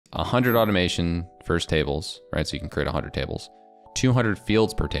100 automation first tables, right? So you can create 100 tables, 200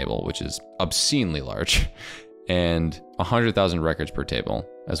 fields per table, which is obscenely large, and 100,000 records per table,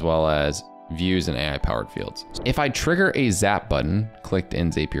 as well as views and AI powered fields. If I trigger a Zap button clicked in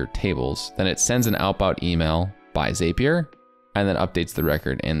Zapier Tables, then it sends an outbound email by Zapier and then updates the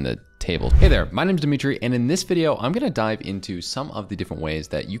record in the table. Hey there, my name is Demetri, and in this video, I'm gonna dive into some of the different ways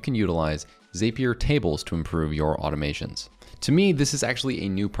that you can utilize Zapier Tables to improve your automations. To me, this is actually a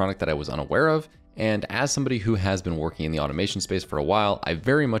new product that I was unaware of, and as somebody who has been working in the automation space for a while, I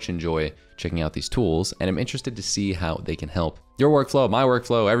very much enjoy checking out these tools, and I'm interested to see how they can help your workflow, my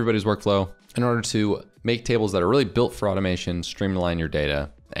workflow, everybody's workflow, in order to make tables that are really built for automation, streamline your data,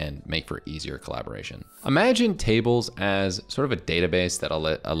 and make for easier collaboration. Imagine tables as sort of a database that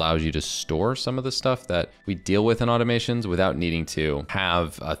allows you to store some of the stuff that we deal with in automations without needing to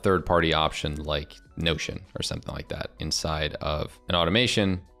have a third-party option like Notion or something like that inside of an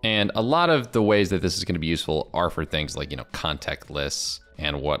automation. And a lot of the ways that this is going to be useful are for things like, contact lists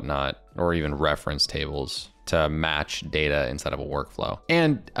and whatnot, or even reference tables to match data inside of a workflow.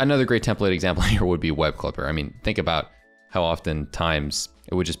 And another great template example here would be Web Clipper. I mean, think about how oftentimes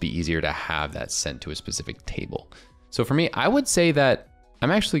it would just be easier to have that sent to a specific table. So for me, I would say that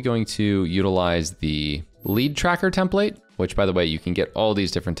I'm actually going to utilize the lead tracker template, which, by the way, you can get all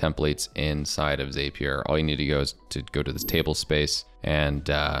these different templates inside of Zapier. All you need to go is to go to this table space, and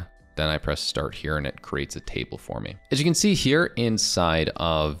then I press start here and it creates a table for me. As you can see here inside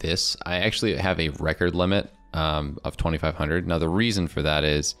of this, I actually have a record limit of 2,500. Now the reason for that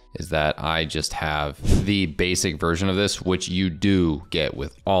is that I just have the basic version of this, which you do get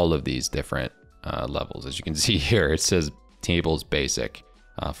with all of these different levels. As you can see here, it says tables basic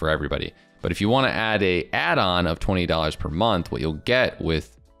for everybody. But if you want to add a add-on of $20 per month, what you'll get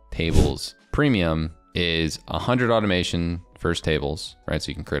with tables premium is 100 automation first tables, right? So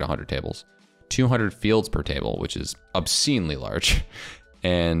you can create 100 tables, 200 fields per table, which is obscenely large,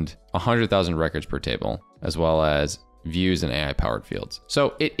 and 100,000 records per table, as well as views and AI powered fields.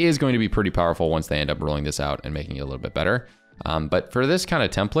 So it is going to be pretty powerful once they end up rolling this out and making it a little bit better. But for this kind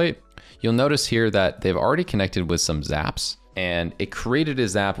of template, you'll notice here that they've already connected with some Zaps, and it created a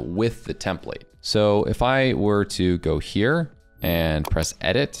Zap with the template. So if I were to go here and press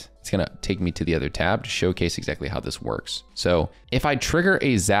edit, it's gonna take me to the other tab to showcase exactly how this works. So if I trigger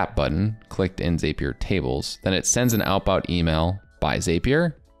a Zap button clicked in Zapier Tables, then it sends an outbound email by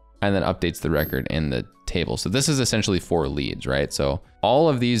Zapier and then updates the record in the table. So this is essentially for leads, right? So all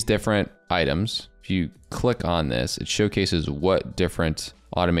of these different items, if you click on this, it showcases what different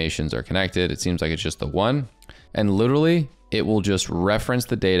automations are connected. It seems like it's just the one, and literally it will just reference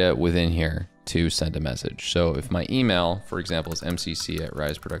the data within here to send a message. So if my email, for example, is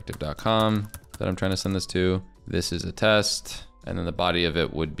mcc@riseproductive.com that I'm trying to send this to, this is a test, and then the body of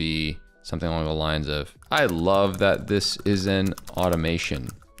it would be something along the lines of, I love that this is an automation.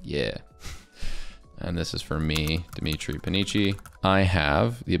 Yeah. And this is for me, Demetri Panici. I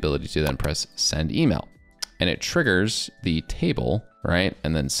have the ability to then press send email, and it triggers the table, right?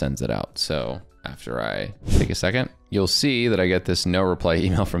 And then sends it out. So after I take a second, you'll see that I get this no reply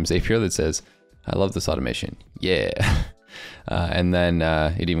email from Zapier that says, I love this automation. Yeah. And then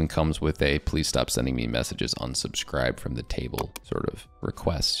it even comes with a please stop sending me messages, unsubscribe from the table sort of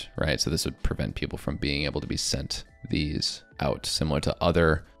request, right? So this would prevent people from being able to be sent these out, similar to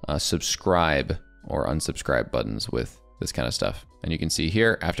other subscribe or unsubscribe buttons with this kind of stuff. And you can see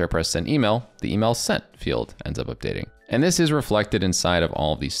here, after I press send email, the email sent field ends up updating. And this is reflected inside of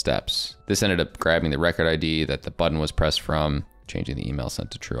all of these steps. This ended up grabbing the record ID that the button was pressed from, changing the email sent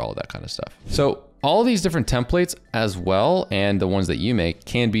to true, all of that kind of stuff. So all these different templates as well, and the ones that you make,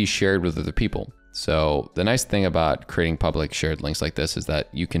 can be shared with other people. So the nice thing about creating public shared links like this is that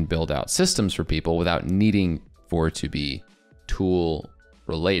you can build out systems for people without needing for it to be tool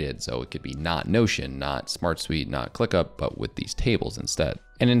related. So it could be not Notion, not SmartSuite, not ClickUp, but with these tables instead.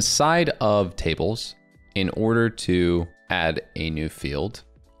 And inside of tables, in order to add a new field,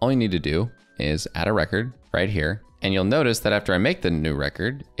 all you need to do is add a record right here. And you'll notice that after I make the new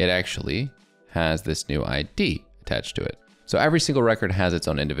record, it actually has this new ID attached to it. So every single record has its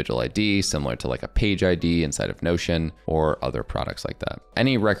own individual ID, similar to like a page ID inside of Notion or other products like that.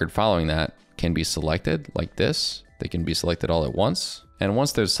 Any record following that can be selected like this. They can be selected all at once. And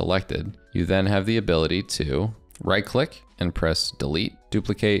once they're selected, you then have the ability to right click and press delete,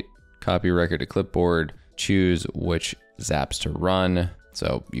 duplicate, copy record to clipboard, choose which Zaps to run.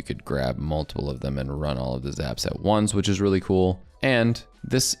 So you could grab multiple of them and run all of the Zaps at once, which is really cool. And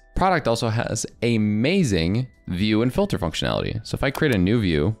this product also has amazing view and filter functionality. So if I create a new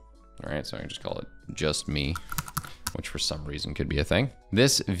view, all right, so I can just call it just me, which for some reason could be a thing.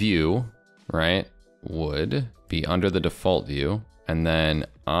 This view, right, would be under the default view. And then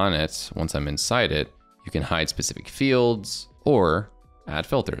on it, once I'm inside it, you can hide specific fields or add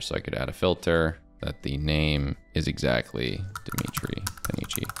filters. So I could add a filter that the name is exactly Demetri.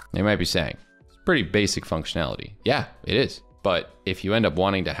 They might be saying, it's pretty basic functionality. Yeah, it is. But if you end up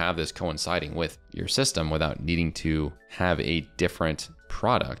wanting to have this coinciding with your system without needing to have a different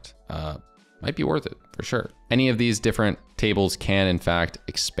product, might be worth it for sure. Any of these different tables can in fact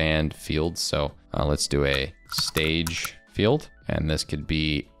expand fields. So let's do a stage field, and this could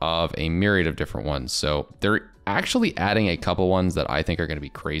be of a myriad of different ones. So they're actually adding a couple ones that I think are going to be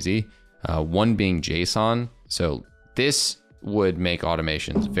crazy. One being JSON. So this would make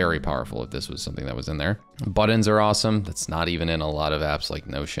automations very powerful if this was something that was in there. Buttons are awesome. That's not even in a lot of apps like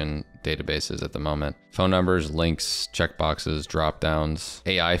Notion databases at the moment. Phone numbers, links, checkboxes, drop downs.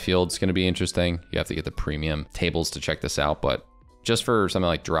 AI fields going to be interesting. You have to get the premium tables to check this out, but just for something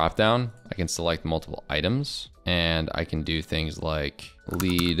like drop down, I can select multiple items and I can do things like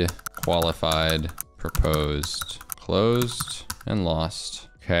lead, qualified, proposed, closed, and lost.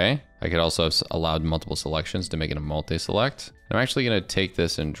 Okay. I could also have allowed multiple selections to make it a multi-select. I'm actually going to take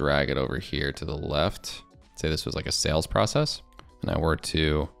this and drag it over here to the left. Say this was like a sales process. And I were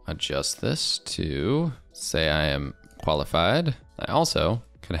to adjust this to say I am qualified. I also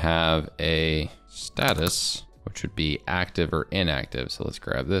could have a status, which would be active or inactive. So let's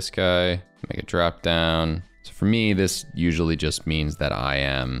grab this guy, make a drop down. So for me, this usually just means that I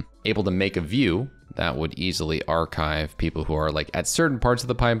am able to make a view that would easily archive people who are like at certain parts of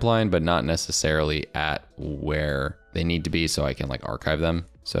the pipeline, but not necessarily at where they need to be, so I can like archive them.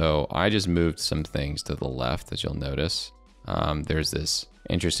 So I just moved some things to the left, as you'll notice. There's this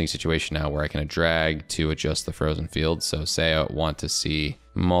interesting situation now where I can drag to adjust the frozen fields. So say I want to see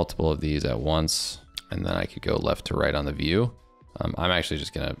multiple of these at once, and then I could go left to right on the view. I'm actually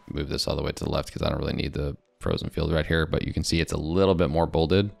just gonna move this all the way to the left because I don't really need the frozen field right here, but you can see it's a little bit more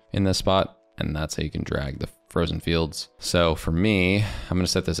bolded in this spot. And that's how you can drag the frozen fields. So for me, I'm gonna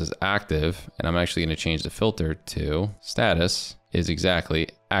set this as active, and I'm actually gonna change the filter to status is exactly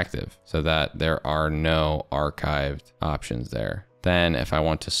active so that there are no archived options there. Then if I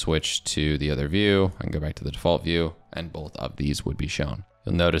want to switch to the other view, I can go back to the default view and both of these would be shown.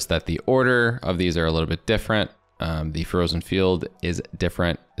 You'll notice that the order of these are a little bit different. The frozen field is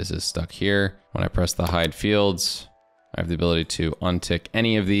different. This is stuck here. When I press the hide fields, I have the ability to untick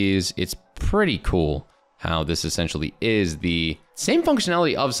any of these. It's pretty cool how this essentially is the same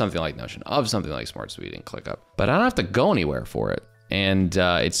functionality of something like Notion, of something like Smart Suite and ClickUp, but I don't have to go anywhere for it. And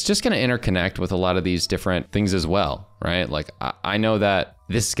it's just gonna interconnect with a lot of these different things as well, right? Like I know that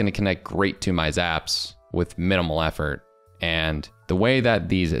this is gonna connect great to my Zaps with minimal effort. And the way that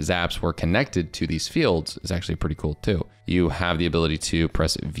these Zaps were connected to these fields is actually pretty cool too. You have the ability to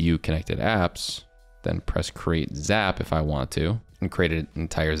press view connected apps, then press create Zap if I want to, and create an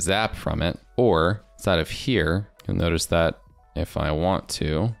entire Zap from it. Or inside of here, you'll notice that if I want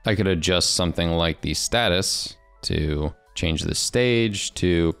to, I could adjust something like the status to change the stage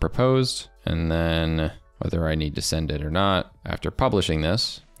to proposed, and then whether I need to send it or not. After publishing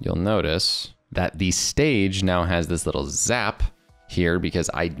this, you'll notice that the stage now has this little Zap here because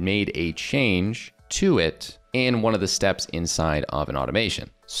I made a change to it in one of the steps inside of an automation.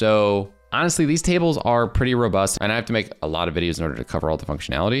 So honestly, these tables are pretty robust, and I have to make a lot of videos in order to cover all the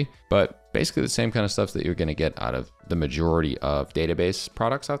functionality, but basically the same kind of stuff that you're gonna get out of the majority of database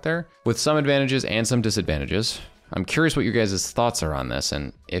products out there, with some advantages and some disadvantages. I'm curious what your guys' thoughts are on this,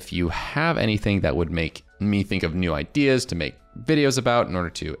 and if you have anything that would make me think of new ideas to make videos about in order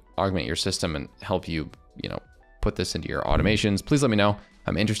to augment your system and help you, put this into your automations, please let me know.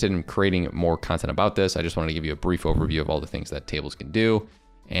 I'm interested in creating more content about this. I just wanted to give you a brief overview of all the things that tables can do,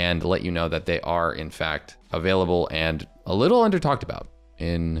 and let you know that they are in fact available and a little under talked about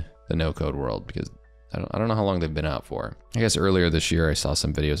in the no code world, because I don't know how long they've been out for. I guess earlier this year I saw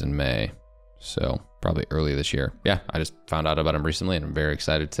some videos in May, so probably early this year. Yeah, I just found out about them recently and I'm very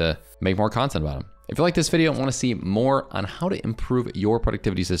excited to make more content about them. If you like this video and want to see more on how to improve your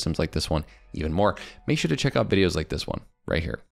productivity systems like this one even more, make sure to check out videos like this one right here.